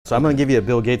So I'm going to give you a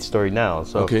Bill Gates story now.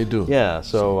 So, Okay, do. Yeah,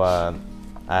 so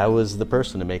I was the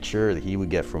person to make sure that he would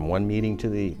get from one meeting to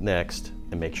the next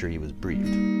and make sure he was briefed.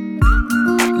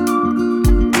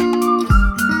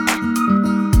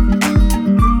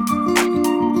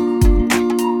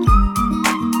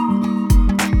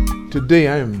 Today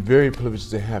I am very privileged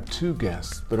to have two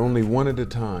guests, but only one at a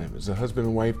time. It's a husband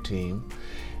and wife team,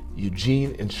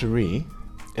 Eugene and Cherie,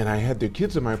 and I had their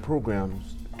kids in my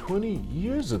programs 20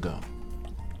 years ago.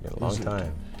 A long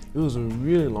time. It was a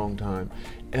really long time.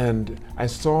 And I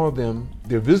saw them,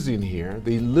 they're visiting here.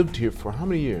 They lived here for how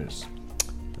many years?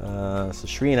 So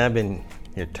Cherie and I've been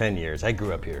here 10 years. I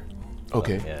grew up here.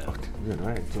 Okay. Yeah. Okay. Good. All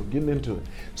right. So getting into it.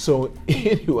 So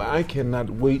anyway, I cannot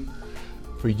wait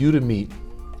for you to meet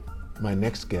my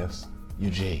next guest,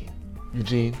 Eugene.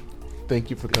 Eugene, thank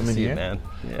you for coming See here. you, man.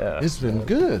 Yeah. It's been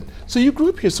good. So you grew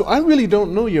up here. So I really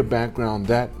don't know your background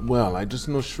that well. I just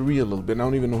know Cherie a little bit. I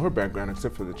don't even know her background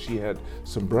except for that she had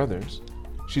some brothers.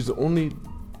 She's the only.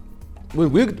 We'll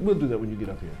do that when you get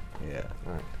up here. Yeah.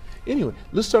 All right. Anyway,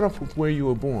 let's start off with where you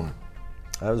were born.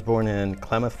 I was born in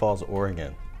Klamath Falls,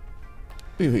 Oregon.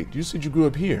 Wait, you said you grew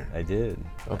up here. I did.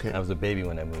 Okay. I was a baby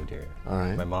when I moved here. All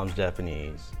right. My mom's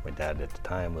Japanese. My dad at the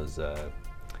time was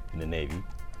in the Navy.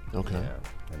 Okay.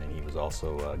 Yeah. And then he was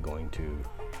also going to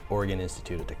Oregon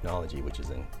Institute of Technology, which is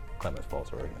in Klamath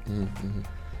Falls, Oregon.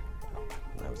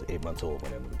 Mm-hmm. I was 8 months old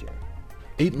when I moved here.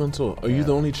 8 months old. Are you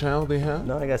the only child they have?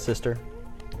 No, I got a sister.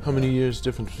 How many years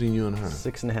difference between you and her?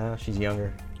 6.5. She's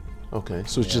younger. Okay,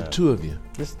 so it's just two of you.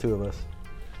 Just two of us.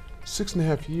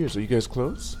 6.5 years. Are you guys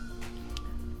close?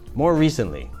 More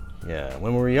recently, yeah.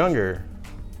 When we were younger,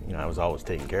 you know, I was always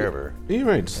taking care of her. You're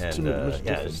right. It's And too much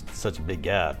yeah, different. it's such a big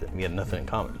gap that we had nothing in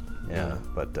common. Yeah.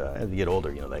 But as you get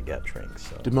older, you know, that gap shrinks.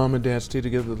 So. Did mom and dad stay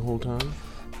together the whole time?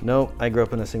 No, I grew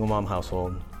up in a single mom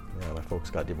household. Yeah, my folks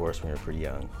got divorced when we were pretty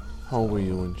young. How old were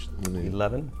you when they?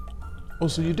 11. Oh,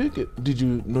 so you did get? Did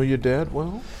you know your dad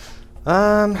well?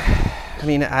 I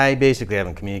mean, I basically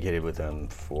haven't communicated with him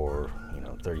for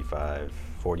 35,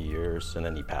 40 years, and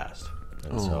then he passed.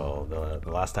 And so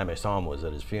the last time I saw him was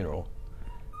at his funeral.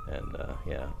 And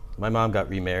yeah, my mom got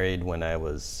remarried when I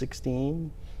was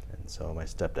 16, and so my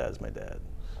stepdad is my dad.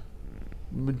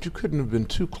 But you couldn't have been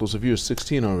too close if you were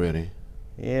 16 already.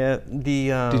 Yeah,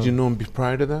 Did you know him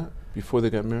prior to that? Before they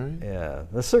got married? Yeah,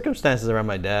 the circumstances around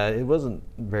my dad, it wasn't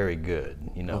very good,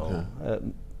 you know.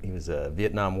 Okay. He was a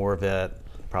Vietnam War vet,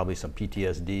 probably some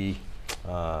PTSD.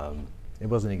 It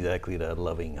wasn't exactly the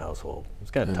loving household. It was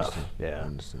kind of tough. Yeah. I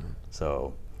understand.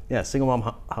 So, yeah, single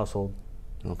mom household.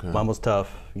 Okay. Mom was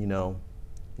tough, you know.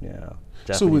 Yeah.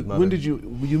 Japanese So mother. when did you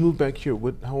move back here?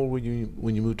 How old were you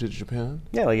when you moved to Japan?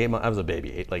 Yeah, like 8 months. I was a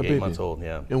baby, eight baby. months old.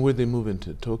 Yeah. And where'd they move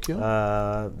into?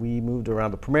 Tokyo? We moved around,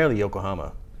 but primarily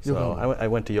Yokohama. So I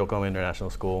went to Yokohama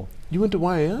International School. You went to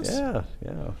YS? Yeah.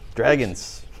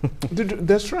 Dragons.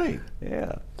 That's right.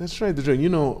 Yeah. That's right. You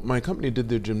know, my company did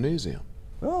their gymnasium.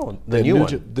 Oh, the new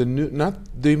one.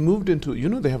 They moved into. You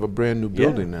know, they have a brand new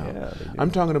building now. Yeah, they do. I'm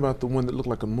talking about the one that looked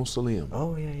like a mausoleum.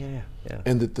 Oh yeah.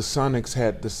 And that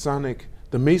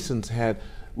the Masons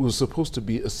was supposed to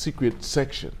be a secret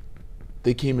section.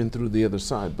 They came in through the other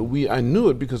side, but I knew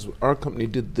it because our company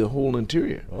did the whole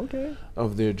interior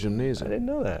of their gymnasium. I didn't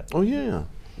know that. Oh yeah.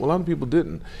 Well, a lot of people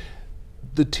didn't.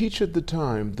 The teacher at the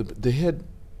time, the head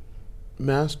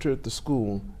master at the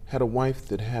school, had a wife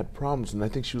that had problems, and I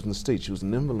think she was in the States. She was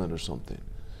an invalid or something.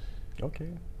 Okay.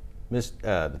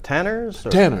 The Tanners?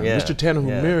 Tanner, Yeah. Mr. Tanner, who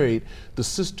married the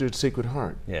sister at Sacred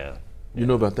Heart. Yeah. You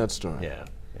know about that story? Yeah.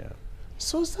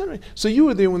 So is that right? So you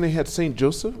were there when they had St.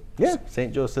 Joseph? Yeah,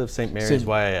 St. Joseph, St. Mary's,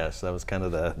 YIS. That was kind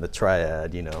of the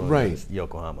triad, you know. Right. It was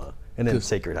Yokohama. And then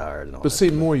Sacred Heart and all But that.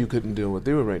 St. Moore you couldn't deal with.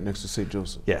 They were right next to St.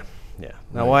 Joseph. Yeah.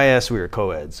 Now YIS, we were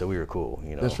co-ed, so we were cool,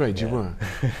 you know. That's right, you were.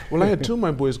 Well, I had two of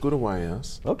my boys go to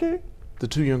YS. Okay. The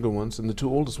two younger ones, and the two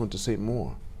oldest went to St.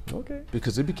 Moore. Okay.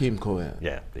 Because they became co-ed.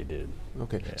 Yeah, they did.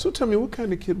 Okay. Yeah. So tell me, what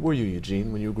kind of kid were you,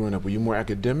 Eugene, when you were growing up? Were you more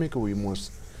academic, or were you more...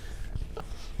 A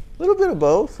little bit of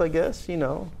both, I guess, you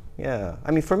know. Yeah. I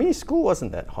mean, for me, school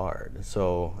wasn't that hard,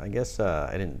 so I guess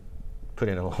I didn't put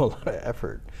in a whole lot of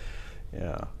effort.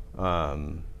 Yeah.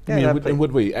 In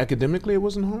what way? Academically, it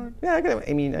wasn't hard? Yeah,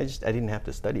 I mean, I didn't have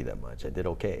to study that much. I did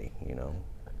okay, you know.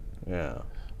 Yeah.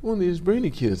 One of these brainy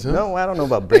kids, huh? No, I don't know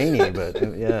about brainy, but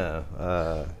yeah.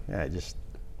 I just.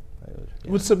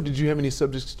 What did you have any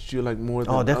subjects that you like more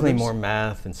than definitely others? more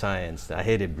math and science. I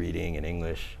hated reading and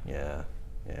English. Yeah.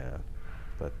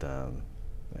 But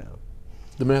yeah.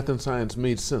 The math and science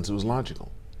made sense. It was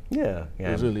logical. Yeah. It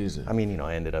was really easy. I mean, you know,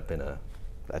 I ended up in a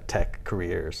tech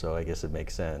career, so I guess it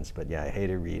makes sense. But yeah, I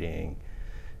hated reading,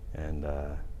 and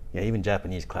yeah, even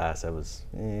Japanese class, I was,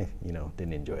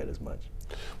 didn't enjoy it as much.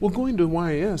 Well, going to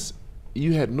YAS,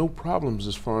 you had no problems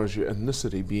as far as your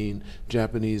ethnicity being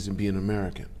Japanese and being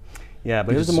American. Yeah,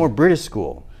 but it was a more British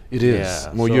school. It is,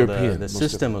 yeah, more so European. The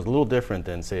system was a little different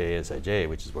than, say, SIJ,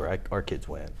 which is where our kids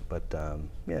went. But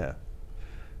yeah,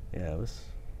 it was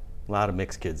a lot of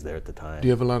mixed kids there at the time. Do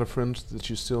you have a lot of friends that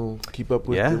you still keep up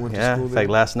with Yeah, that went to yeah. school In there? fact,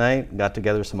 last night, got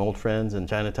together with some old friends in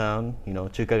Chinatown,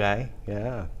 Chukagai,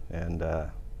 yeah. And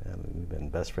we've been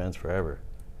best friends forever.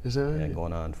 Is that right? Yeah,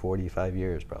 going on 45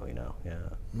 years probably now, yeah.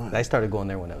 My. I started going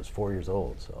there when I was 4 years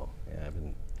old, so yeah, I've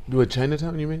been Do at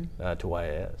Chinatown, you mean? to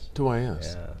YAS. To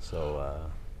YAS? Yeah, so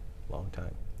long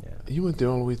time, yeah. You went there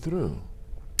all the way through?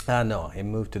 No, I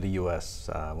moved to the U.S.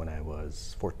 When I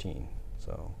was 14,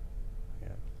 so yeah.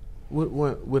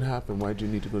 What happened? Why did you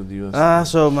need to go to the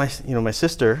U.S.? So my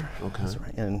sister, Okay.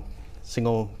 and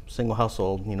single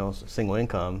household, single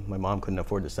income. My mom couldn't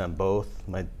afford to send both.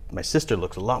 My sister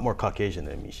looks a lot more Caucasian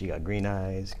than me. She got green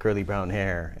eyes, curly brown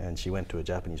hair, and she went to a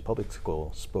Japanese public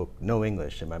school, spoke no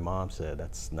English, and my mom said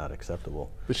that's not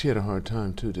acceptable. But she had a hard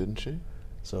time too, didn't she?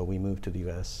 So we moved to the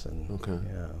U.S. and Okay.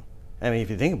 yeah. I mean, if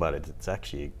you think about it, it's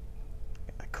actually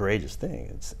a courageous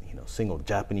thing. It's single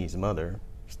Japanese mother,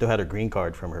 still had her green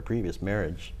card from her previous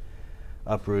marriage,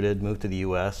 uprooted, moved to the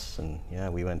U.S. and yeah,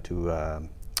 we went to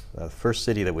the first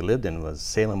city that we lived in was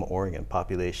Salem, Oregon,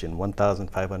 population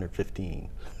 1,515.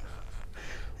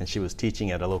 And she was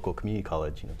teaching at a local community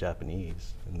college,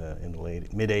 Japanese, in the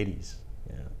mid '80s.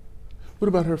 Yeah. What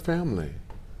about her family?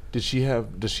 Does she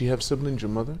have siblings? Your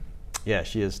mother? Yeah,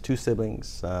 she has two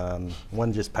siblings.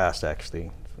 One just passed,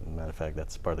 actually. As a matter of fact,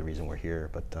 that's part of the reason we're here.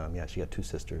 But yeah, she got two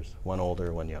sisters, one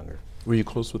older, one younger. Were you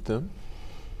close with them?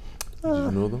 Did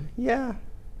you know them? Yeah,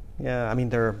 yeah. I mean,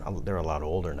 they're a lot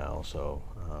older now, so.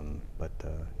 But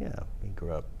yeah, we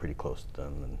grew up pretty close to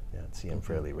them, and yeah, see them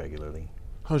fairly regularly.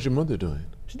 How's your mother doing?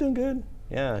 She's doing good.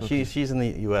 Yeah, Okay. she's in the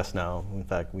U.S. now. In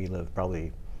fact, we live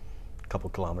probably a couple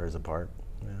kilometers apart.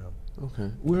 Yeah.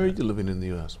 Okay. Where are you living in the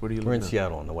U.S.? Where do you live We're in now?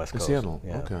 Seattle on the West In Coast. Seattle.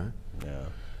 Yeah. Okay. Yeah.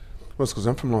 Well, it's because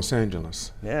I'm from Los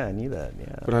Angeles, Yeah, I knew that.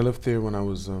 Yeah. but I left there when I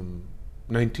was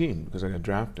 19 because I got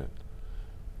drafted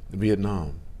to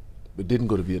Vietnam, but didn't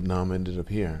go to Vietnam. Ended up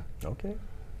here. Okay.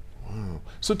 Wow.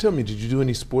 So tell me, did you do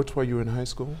any sports while you were in high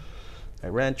school? I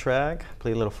ran track,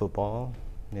 played a little football.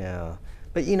 Yeah.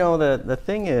 But the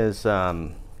thing is,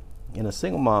 in a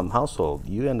single mom household,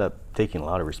 you end up taking a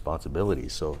lot of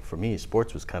responsibilities. So for me,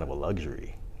 sports was kind of a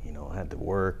luxury. I had to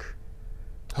work.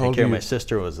 Take care of my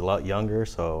sister was a lot younger,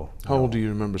 so. How old do you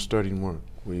remember starting work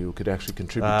where you could actually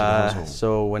contribute to the household?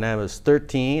 So when I was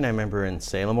 13, I remember in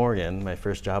Salem, Oregon, my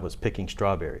first job was picking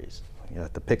strawberries. You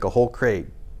had to pick a whole crate,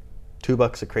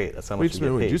 $2 a crate. That's how much you get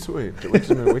paid. Wait just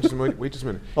a minute. Wait just a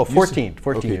minute. Oh, 14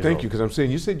 okay, years thank old. you, because I'm saying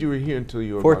you said you were here until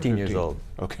you were 14 about years 15. old.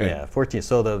 Okay. Yeah, 14.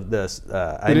 So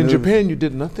But in Japan, you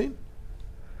did nothing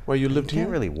while you lived you here?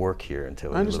 can't really work here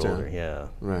until I you're a little older.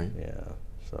 understand. Yeah. Right. Yeah.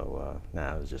 So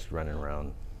I was just running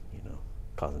around,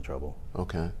 causing trouble.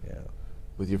 Okay. Yeah.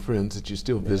 With your friends that you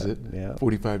still visit yeah.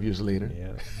 45 years later.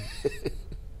 Yeah.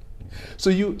 So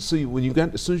as soon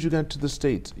as you got to the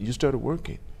States, you started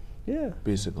working, Yeah.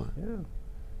 basically. Yeah.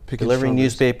 Picking Delivering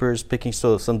strawberries.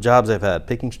 newspapers, some jobs I've had,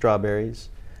 picking strawberries.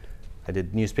 I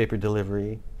did newspaper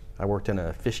delivery. I worked in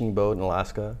a fishing boat in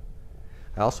Alaska.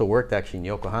 I also worked actually in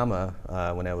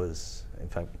Yokohama when I was, in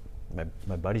fact,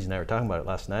 my buddies and I were talking about it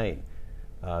last night.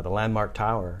 The Landmark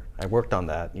Tower, I worked on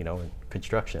that, in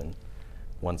construction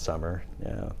one summer.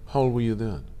 Yeah. How old were you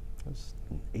then? I was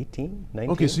 18,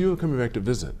 19. Okay, so you were coming back to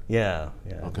visit. Yeah,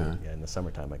 yeah. Okay. Yeah, in the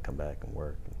summertime I'd come back and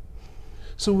work.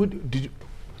 So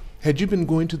had you been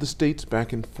going to the States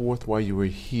back and forth while you were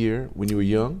here when you were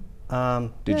young?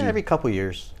 Did you? Every couple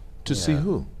years. To see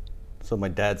who? So my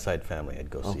dad's side family I'd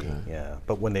go see. Okay. Yeah,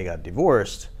 but when they got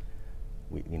divorced,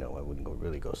 I wouldn't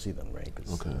really go see them, right?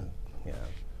 'Cause, Okay. Yeah,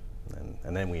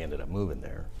 and then we ended up moving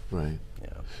there. Right. Yeah.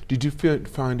 Did you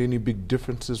find any big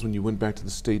differences when you went back to the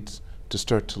States to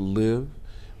start to live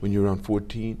when you were around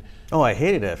 14? Oh, I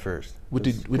hated it at first. What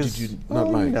did you not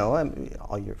like?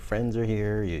 All your friends are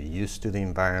here. You're used to the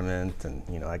environment, and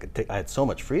I had so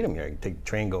much freedom here. I could take the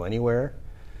train, go anywhere.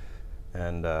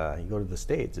 And you go to the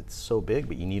States, it's so big,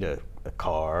 but you need a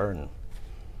car,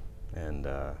 and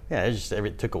yeah,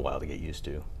 it took a while to get used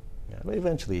to. Yeah, but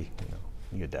eventually,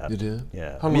 you adapt. You did?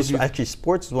 Yeah. How long have you- Actually,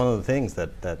 sports is one of the things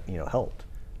that helped.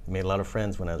 I made a lot of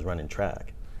friends when I was running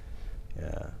track.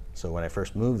 Yeah. So when I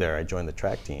first moved there, I joined the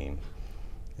track team,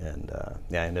 and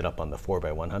I ended up on the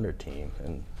 4x100 team,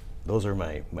 and those are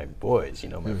my boys,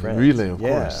 my friends. Relay, of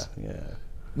yeah, course. Yeah.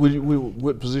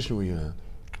 What position were you in?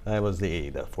 I was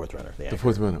the fourth runner. The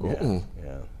fourth runner. Yeah.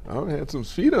 Yeah. Oh, I had some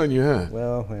speed on you, huh?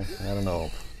 Well, I don't know.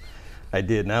 I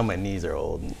did. Now my knees are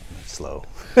old and slow.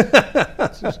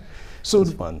 So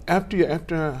it's fun.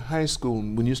 After high school,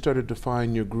 when you started to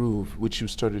find your groove, which you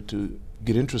started to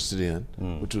get interested in,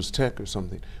 which was tech or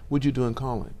something, what did you do in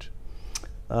college?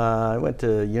 I went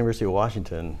to University of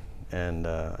Washington and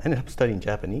I ended up studying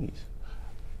Japanese.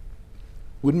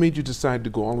 What made you decide to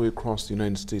go all the way across the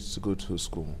United States to go to a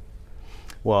school?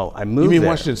 Well, I moved. You mean there.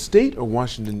 Washington State or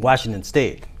Washington? Washington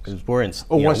State, because we're in.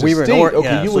 Washington we were State. In Okay,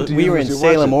 yeah, you went to we were in University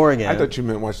of Salem, Washington. Oregon. I thought you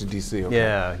meant Washington D.C. Okay.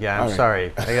 Yeah. I'm All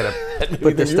sorry. I gotta put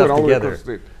You this went stuff all the way together. across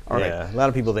the state. All right. Yeah, a lot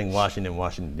of people think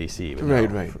Washington, D.C. But Right,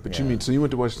 no, right. But yeah. you mean, so you went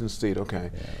to Washington State,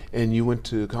 okay. Yeah. And you went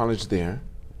to college there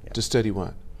to study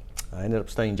what? I ended up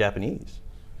studying Japanese.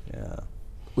 Yeah.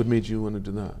 What made you want to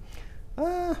do that?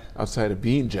 Outside of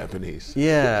being Japanese.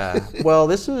 Yeah. Well,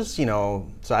 this was, so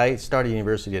I started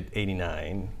university at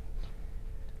 '89.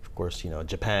 Of course,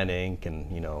 Japan Inc.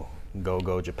 and,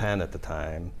 Go Japan at the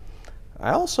time.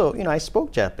 I also, I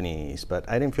spoke Japanese, but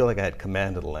I didn't feel like I had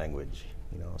command of the language,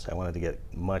 so I wanted to get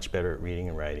much better at reading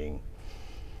and writing.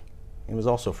 It was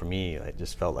also for me, I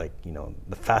just felt like,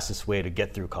 the fastest way to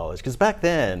get through college. Because back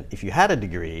then, if you had a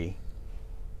degree,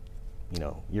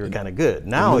 you were kind of good.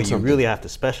 Now you really have to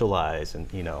specialize, and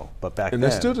but back then. And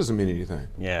that still doesn't mean anything.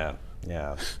 Yeah.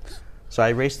 So I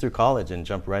raced through college and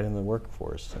jumped right in the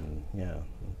workforce, and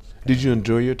Did you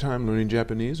enjoy your time learning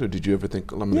Japanese, or did you ever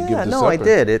think, well, I'm going to give this up? No, I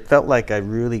did. It felt like I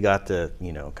really got to,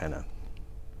 kind of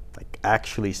like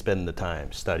actually spend the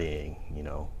time studying,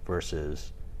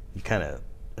 versus you kind of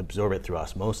absorb it through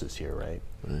osmosis here, right?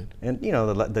 Right. And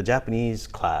the Japanese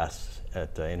class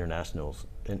at international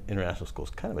school is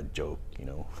kind of a joke,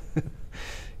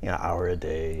 hour a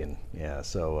day, and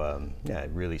I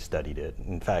really studied it.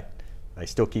 In fact, I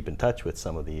still keep in touch with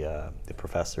some of the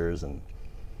professors, and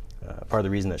part of the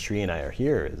reason that Sri and I are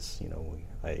here is,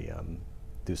 I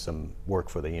do some work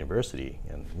for the university,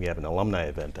 and we have an alumni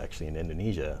event actually in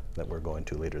Indonesia that we're going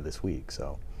to later this week.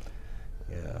 So,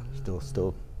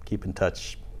 still keep in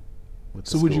touch with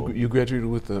the school. So you graduated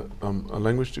with a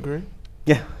language degree?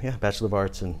 Yeah, Bachelor of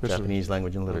Arts in Japanese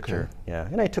Language and Literature. Okay. Yeah,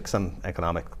 and I took some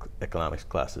economics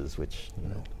classes, which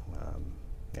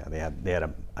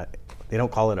they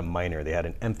don't call it a minor. They had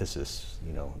an emphasis,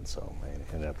 and so I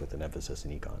ended up with an emphasis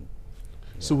in econ.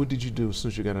 Yeah. So what did you do as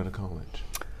soon as you got out of college?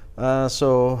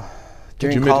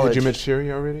 During college, had you met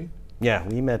Sherry already? Yeah,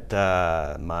 we met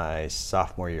my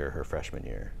sophomore year, her freshman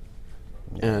year.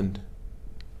 Yeah. And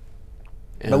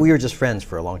but we were just friends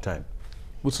for a long time.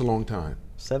 What's a long time?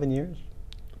 7 years.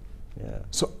 Yeah.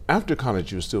 So after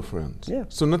college, you were still friends? Yeah.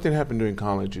 So nothing happened during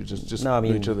college? You just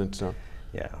knew each other and stuff?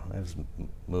 Yeah, I was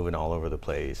moving all over the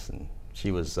place, and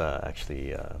she was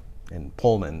actually in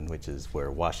Pullman, which is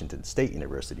where Washington State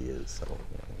University is, so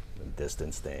the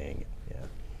distance thing, yeah.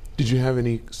 Did you have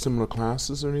any similar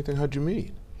classes or anything? How'd you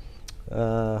meet?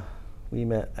 We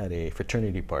met at a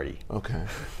fraternity party. Okay,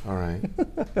 all right,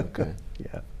 okay.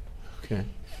 Yeah. Okay.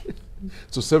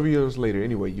 So several years later,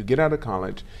 anyway, you get out of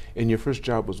college, and your first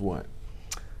job was what?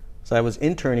 So I was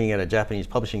interning at a Japanese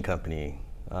publishing company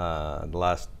the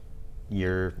last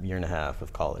year and a half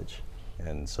of college.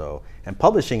 And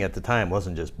publishing at the time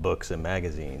wasn't just books and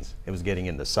magazines. It was getting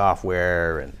into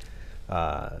software, and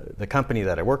the company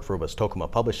that I worked for was Tokuma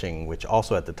Publishing, which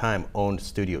also at the time owned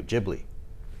Studio Ghibli,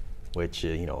 which,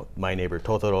 My Neighbor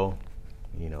Totoro,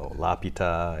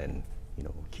 Laputa, and,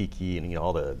 Kiki, and,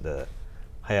 all the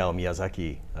Hayao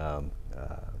Miyazaki,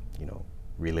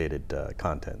 related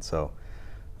content. So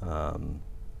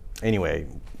anyway,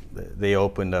 they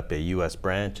opened up a U.S.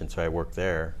 branch, and so I worked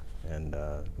there, and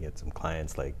we had some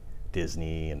clients like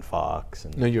Disney and Fox.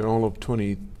 And now you're all of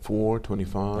 24,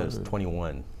 25? I was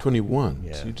 21. 21?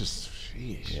 Yeah. So you just,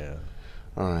 sheesh. Yeah.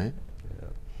 All right. Yeah.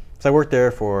 So I worked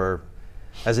there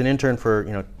as an intern for,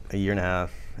 a year and a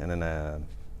half, and then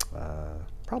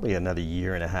probably another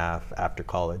year and a half after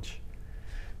college.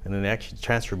 And then they actually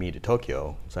transferred me to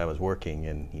Tokyo, so I was working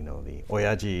in, the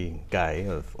Oyaji Gai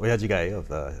of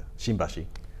Shinbashi.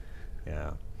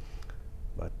 Yeah,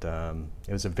 but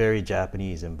it was a very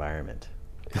Japanese environment.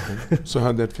 So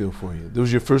how'd that feel for you? That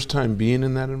was your first time being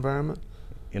in that environment?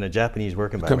 In a Japanese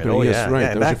work environment. Company, oh yes, yeah, right.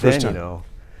 yeah. That Back was your first then, time.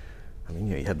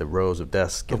 you had the rows of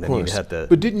desks, and of then course. you had the.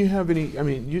 But didn't you have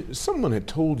any? Someone had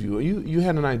told you. You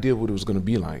had an idea of what it was going to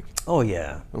be like. Oh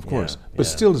yeah. Of course, yeah, but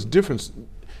yeah. still, it's different.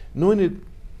 Knowing it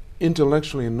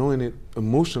intellectually and knowing it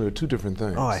emotionally are two different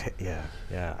things. Oh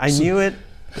yeah. I knew it,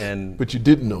 but you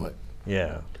didn't know it.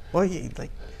 Yeah. Well, you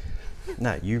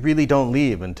really don't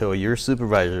leave until your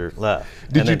supervisor left.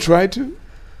 Did you try to?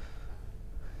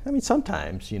 I mean,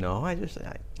 sometimes,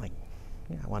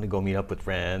 I want to go meet up with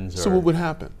friends. So what would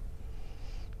happen?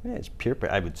 Yeah, it's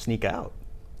I would sneak out.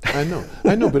 I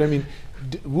know, but I mean,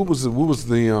 what was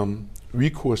the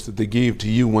recourse that they gave to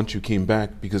you once you came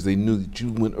back because they knew that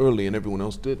you went early and everyone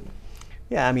else didn't?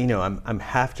 Yeah, I mean, I'm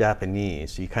half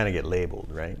Japanese, so you kind of get labeled,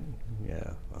 right?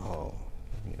 Yeah. Oh,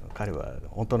 彼は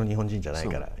本当の日本人じゃない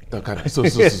から。だから、そう。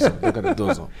だからど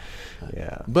うぞ。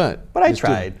Yeah. But I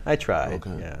tried.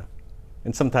 Okay. Yeah.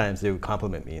 And sometimes they would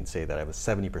compliment me and say that I was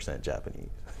 70% Japanese.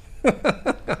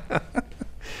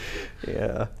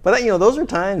 Yeah. But those are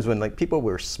times when like people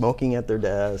were smoking at their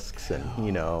desks, and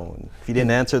and if you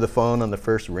didn't answer the phone on the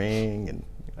first ring, and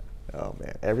oh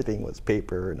man, everything was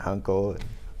paper and hanko.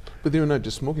 But they were not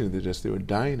just smoking at their desk; they were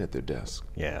dying at their desk.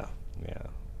 Yeah.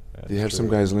 They have some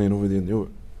guys laying over there, and they were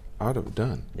out of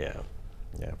done. Yeah,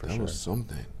 for sure. That was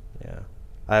something. Yeah.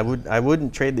 I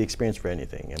wouldn't trade the experience for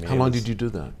anything. I mean, how long did you do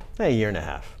that? A year and a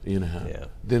half. Yeah.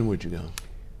 Then where'd you go?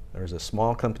 There was a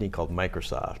small company called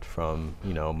Microsoft from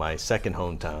my second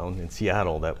hometown in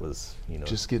Seattle that was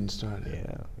just getting started.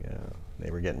 Yeah.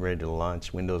 They were getting ready to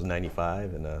launch Windows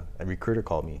 95, and a recruiter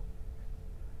called me,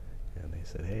 and they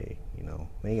said, hey,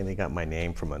 they got my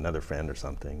name from another friend or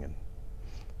something, and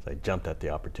so I jumped at the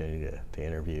opportunity to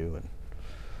interview, and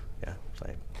so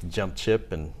I jumped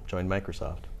ship and joined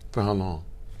Microsoft. For how long?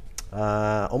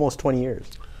 Almost 20 years.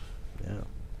 Yeah.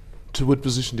 To what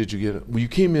position did you get? Well, you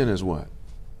came in as what?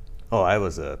 Oh, I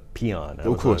was a peon.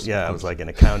 Of course. I was like an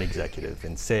account executive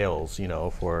in sales,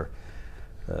 for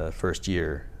first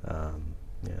year.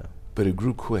 But it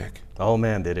grew quick. Oh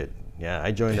man, did it? Yeah,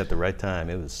 I joined at the right time.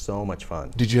 It was so much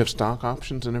fun. Did you have stock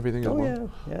options and everything? Oh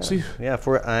yeah. See? Yeah,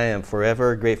 I am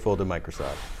forever grateful to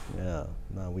Microsoft. Yeah.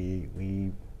 No,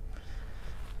 we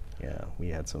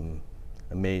had some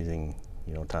amazing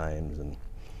times, and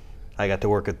I got to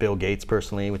work with Bill Gates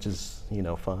personally, which is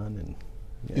fun,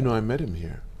 and I met him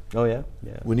here. Oh yeah.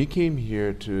 When he came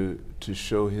here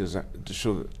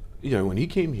when he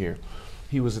came here,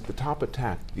 he was at the top of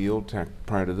TAC, the old TAC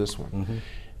prior to this one, mm-hmm.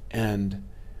 And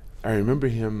I remember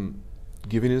him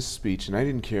giving his speech, and I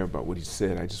didn't care about what he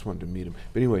said. I just wanted to meet him.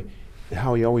 But anyway,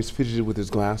 how he always fidgeted with his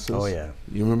glasses. Oh yeah.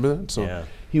 You remember that? So yeah.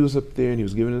 He was up there and he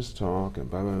was giving his talk, and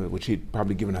blah, blah, blah, which he'd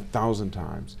probably given 1,000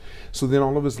 times. So then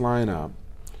all of us line up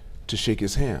to shake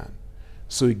his hand.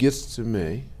 So he gets to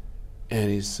me, and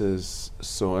he says,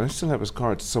 and I still have his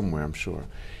card somewhere, I'm sure.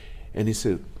 And he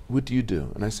said, what do you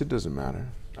do? And I said, doesn't matter.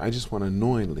 I just want to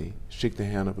knowingly shake the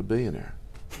hand of a billionaire.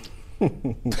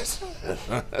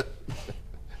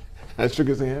 I shook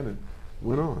his hand and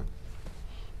went on.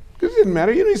 Because it didn't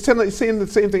matter. He's saying the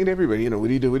same thing to everybody. What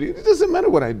do you do? It doesn't matter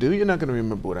what I do. You're not going to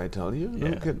remember what I tell you.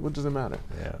 Yeah. What does it matter?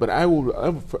 Yeah. But I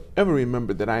will forever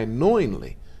remember that I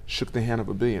knowingly shook the hand of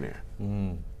a billionaire.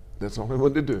 Mm. That's all I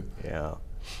wanted to do. Yeah.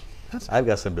 I've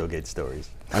got some Bill Gates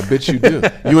stories. I bet you do.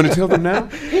 You want to tell them now?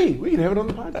 Hey, we can have it on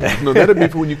the podcast. No, that'll be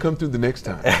for when you come through the next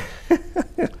time.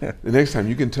 The next time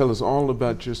you can tell us all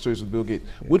about your stories with Bill Gates.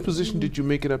 What position did you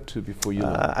make it up to before you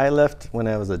left? I left when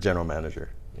I was a general manager.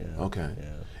 Yeah. Okay. Yeah.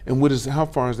 And how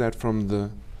far is that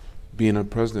from being a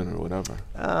president or whatever?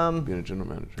 Being a general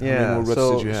manager. Yeah. How many more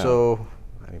reps did you have? So,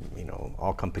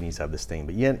 all companies have this thing,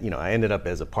 but I ended up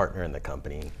as a partner in the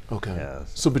company. Okay. Yeah.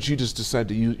 So, but you just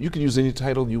decided you could use any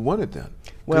title you wanted then.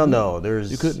 Well, no,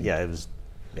 you couldn't. Yeah, it was.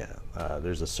 Yeah,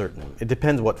 there's a certain. It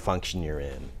depends what function you're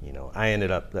in. I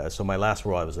ended up. So my last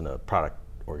role, I was in a product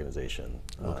organization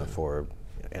for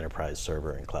enterprise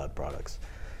server and cloud products.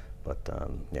 But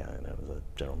and I was a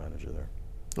general manager there.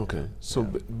 Okay. So,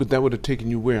 but that would have taken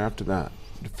you where after that?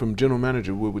 From general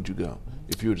manager, where would you go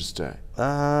if you were to stay?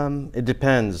 It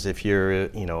depends. If you're,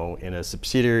 in a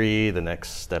subsidiary, the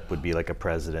next step would be like a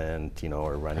president,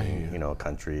 or running, a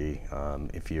country.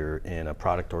 If you're in a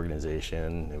product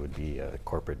organization, it would be a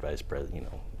corporate vice president,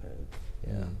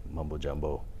 mumbo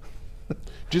jumbo.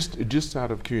 Just out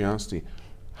of curiosity,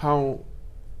 how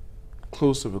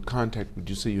close of a contact would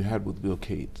you say you had with Bill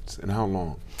Gates, and how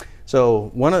long?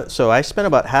 So I spent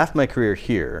about half my career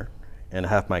here and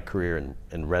half my career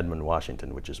in Redmond,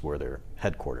 Washington, which is where they're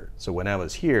headquartered. So when I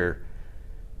was here,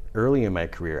 early in my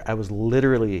career, I was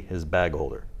literally his bag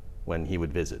holder when he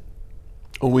would visit.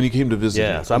 Oh, when he came to visit?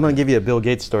 Yeah, so I'm going to give you a Bill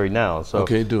Gates story now. So,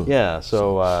 okay, do. Yeah,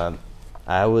 so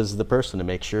I was the person to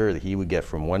make sure that he would get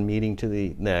from one meeting to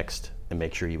the next and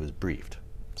make sure he was briefed.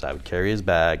 So I would carry his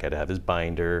bag, I'd have his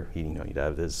binder, he'd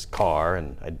have his car,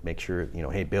 and I'd make sure,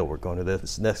 hey Bill, we're going to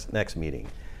this next meeting.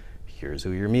 Here's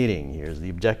who you're meeting, here's the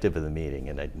objective of the meeting,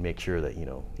 and I'd make sure that,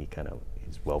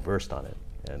 he's well versed on it.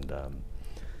 And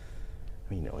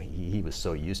he was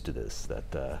so used to this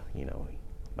that,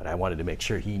 but I wanted to make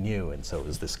sure he knew, and so it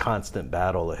was this constant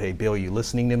battle of, hey, Bill, you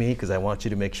listening to me? Because I want you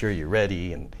to make sure you're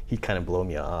ready, and he'd kind of blow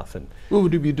me off. And what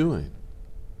would he be doing?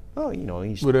 oh, you know,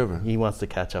 Whatever. he wants to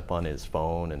catch up on his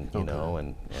phone, and you know,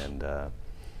 and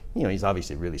you know, he's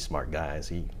obviously a really smart guy.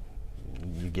 So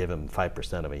you give him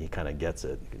 5% of it, he kind of gets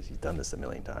it because he's done this a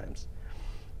million times.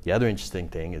 The other interesting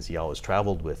thing is he always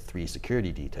traveled with 3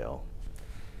 security detail.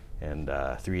 And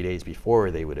 3 days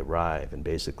before they would arrive and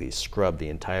basically scrub the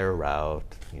entire route,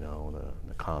 you know,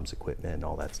 the comms equipment and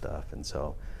all that stuff. And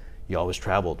so he always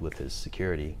traveled with his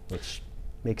security, which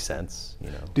makes sense,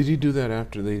 you know. Did he do that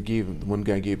after one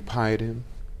guy gave pie to him?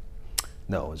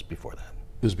 No, it was before that.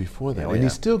 It was before that, Oh, and yeah. he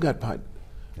still got pie.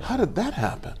 Yeah. How did that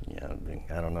happen? Yeah,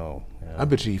 I don't know. Yeah. I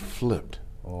bet you he flipped.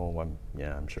 Oh,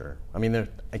 I'm sure. I mean,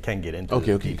 I can't get into Okay,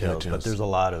 the okay, details, but there's a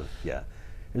lot of,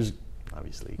 there's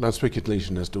obviously. A lot of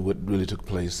speculation as to what really took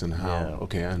place and how. Yeah,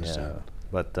 Okay, I understand. yeah.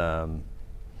 But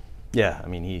yeah, I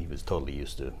mean, he was totally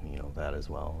used to, you know, that as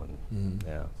well, and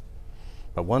yeah.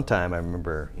 But one time I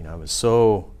remember, you know, I was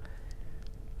so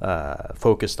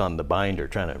focused on the binder,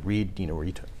 trying to read, you know,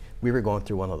 we were going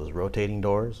through one of those rotating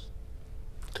doors.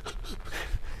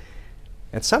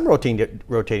 And some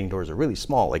rotating doors are really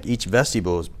small, like each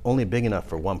vestibule is only big enough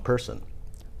for one person.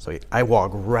 So I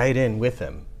walk right in with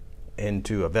him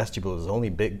into a vestibule that's only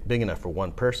big enough for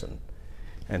one person.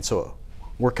 And so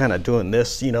we're kind of doing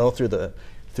this, you know, through the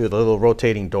little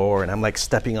rotating door, and I'm like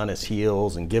stepping on his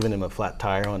heels and giving him a flat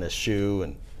tire on his shoe,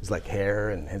 and his like hair,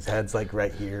 and his head's like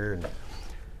right here.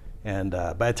 And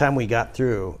by the time we got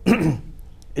through,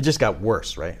 it just got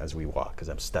worse, right, as we walk, because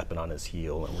I'm stepping on his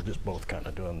heel, and we're just both kind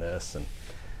of doing this. And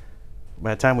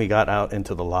by the time we got out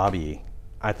into the lobby,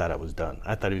 I thought I was done.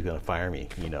 I thought he was going to fire me,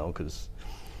 you know, because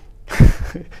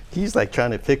he's like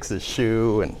trying to fix his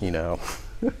shoe, and, you know,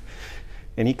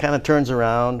 and he kind of turns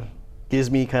around, gives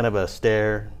me kind of a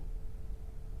stare.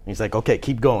 And he's like, okay,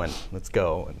 keep going, let's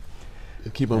go.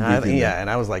 And keep on breathing. Yeah, and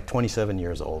I was like 27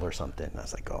 years old or something. And I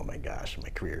was like, oh my gosh, my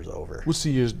career's over. What's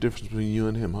the year's difference between you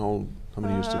and him? How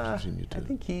many years difference between you two? I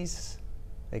think he's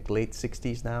like late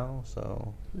 60s now,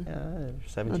 so yeah,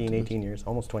 17, 18 years,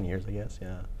 almost 20 years, I guess,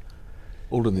 yeah.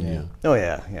 Older than you? Oh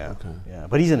yeah, yeah. Okay. Yeah,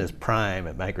 but he's in his prime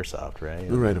at Microsoft, right?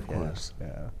 Right, of Yeah, course.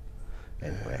 Yeah.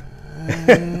 Anyway.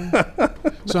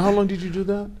 So how long did you do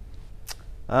that?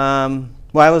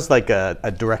 Well, I was like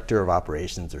a director of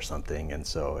operations or something, and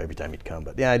so every time he'd come.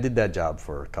 But yeah, I did that job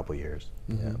for a couple years.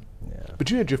 Yeah, yeah. But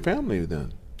you had your family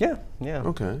then? Yeah, yeah.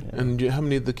 Okay. Yeah. And how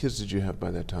many of the kids did you have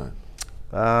by that time?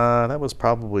 That was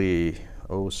probably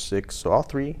 06, so all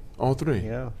 3. All 3?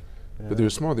 Yeah. But they were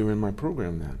small. They were in my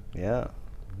program then. Yeah,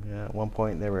 yeah. At one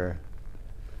point, they were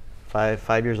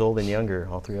 5 years old and younger,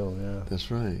 all 3 of them. Yeah.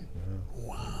 That's right. Yeah.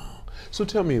 Wow. So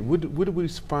tell me, what do we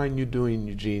find you doing,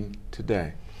 Eugene,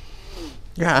 today?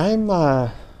 Yeah, I'm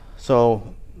no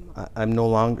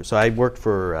longer. So I worked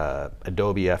for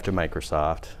Adobe after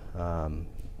Microsoft,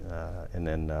 and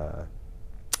then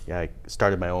I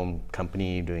started my own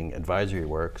company doing advisory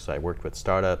work. So I worked with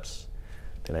startups.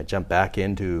 Then I jumped back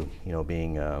into, you know,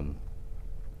 being an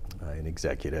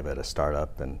executive at a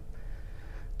startup, and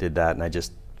did that. And I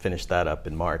just finished that up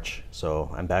in March. So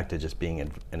I'm back to just being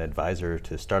an advisor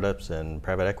to startups and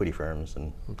private equity firms,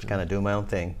 and just kind of doing my own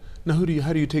thing. Now, how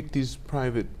do you take these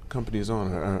private companies on?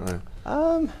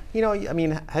 You know, I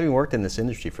mean, having worked in this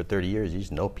industry for 30 years, you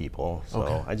just know people.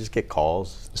 So I just get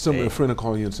calls. A friend will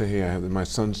call you and say, hey, my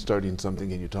son's starting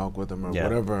something, and you talk with him, or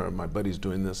whatever, my buddy's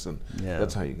doing this, and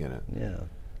that's how you get it. Yeah.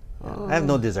 I have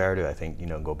no desire to, I think, you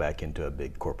know, go back into a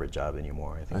big corporate job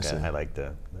anymore. I think I like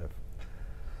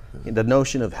the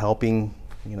notion of helping,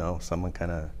 you know, someone kind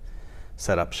of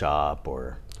set up shop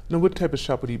or. Now, what type of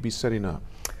shop would he be setting up?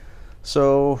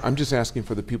 So I'm just asking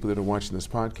for the people that are watching this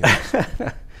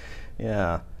podcast.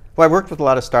 Yeah. Well, I worked with a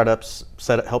lot of startups,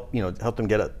 help them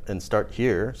get up and start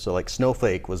here. So like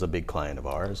Snowflake was a big client of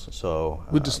ours. So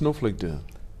what does Snowflake do?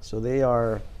 So they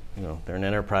are, you know, they're an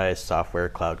enterprise software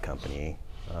cloud company.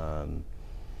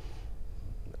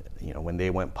 You know, when they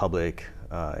went public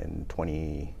in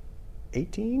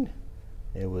 2018,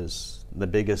 it was the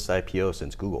biggest IPO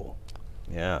since Google.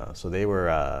 Yeah, so they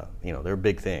were, you know, they're a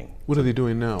big thing. What are they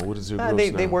doing now? What is their growth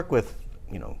now? They work with,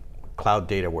 you know, cloud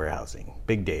data warehousing,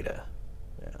 big data.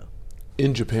 Yeah.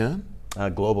 In Japan?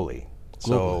 Globally.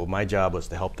 So my job was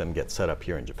to help them get set up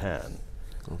here in Japan.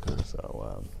 Okay.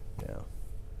 So yeah,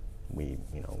 we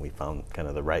found kind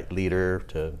of the right leader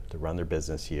to run their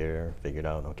business here. Figured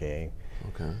out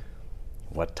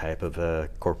what type of a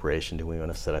corporation do we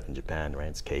want to set up in Japan? Right,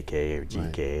 it's KK or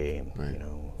GK, and you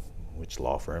know, which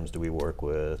law firms do we work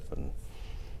with, and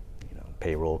you know,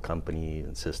 payroll companies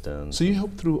and systems. So you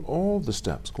helped through all the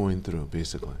steps going through,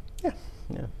 basically. Yeah,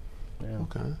 yeah.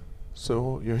 Okay.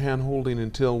 So you're hand holding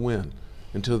until when?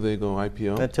 Until they go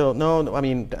IPO?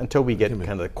 Until we get kind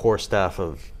of the core staff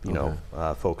of Okay.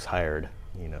 folks hired.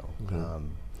 Okay.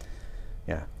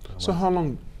 Yeah. So how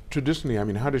long traditionally? I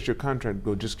mean, how does your contract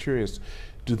go? Just curious.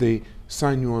 Do they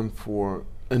sign you on for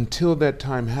until that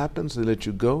time happens? They let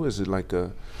you go? Is it like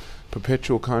a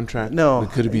perpetual contract? No.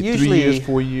 Could it be usually, 3 years,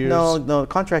 4 years? No. The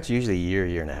contract's usually a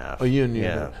year and a half. A year and a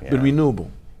half. But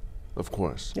renewable, of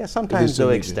course. Yeah, sometimes they'll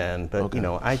need you. extend, but Okay.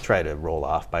 I try to roll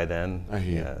off by then. I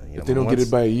hear. Yeah, If they don't get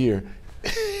it by a year.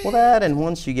 Well, that, and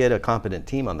once you get a competent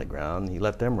team on the ground, you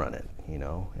let them run it,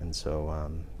 and so,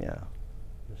 yeah.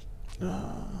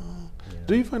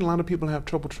 Do you find a lot of people have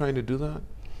trouble trying to do that?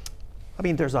 I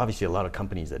mean, there's obviously a lot of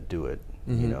companies that do it,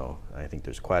 I think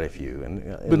there's quite a few.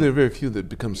 But there are very few that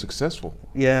become successful.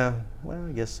 Yeah, well,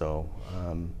 I guess so.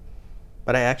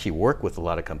 But I actually work with a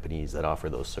lot of companies that offer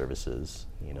those services,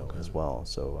 as well,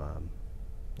 so,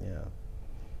 yeah.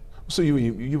 So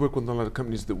you work with a lot of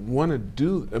companies that want to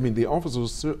do. I mean, they offer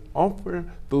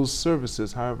those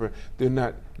services. However, they're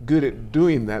not good at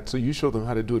doing that. So you show them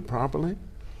how to do it properly.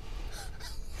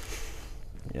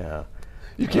 Yeah.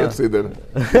 You can't say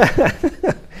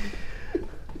that.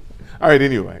 All right.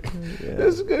 Anyway,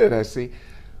 that's good. I see.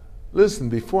 Listen,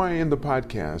 before I end the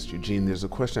podcast, Eugene, there's a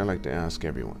question I like to ask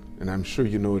everyone, and I'm sure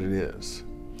you know what it is.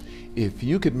 If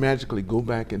you could magically go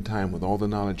back in time with all the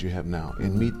knowledge you have now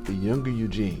and meet the younger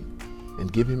Eugene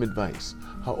and give him advice,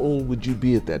 how old would you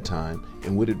be at that time,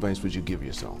 and what advice would you give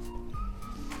yourself?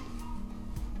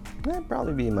 I'd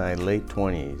probably be in my late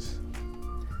 20s.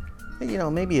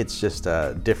 Maybe it's just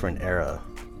a different era,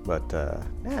 but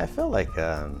I felt like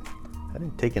I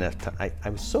didn't take enough time. I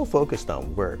was so focused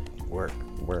on work.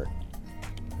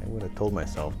 I would have told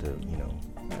myself to,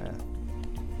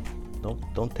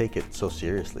 don't take it so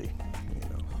seriously.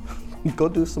 Go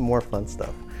do some more fun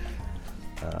stuff.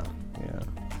 Yeah.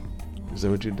 Is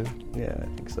that what you did? Yeah, I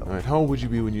think so. All right. How old would you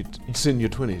be when it's in your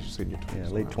 20s? You said in your 20s. Yeah,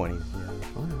 late 20s.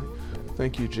 Yeah. All right.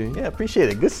 Thank you, Eugene. Yeah, appreciate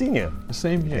it. Good seeing you.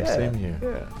 Same here. Yeah, Same here.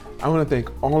 Yeah. I want to thank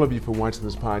all of you for watching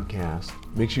this podcast.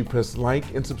 Make sure you press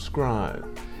like and subscribe.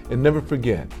 And never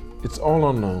forget, it's all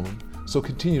unknown, so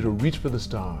continue to reach for the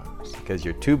stars. Because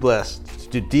you're too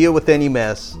blessed to deal with any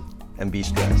mess and be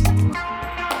stressed.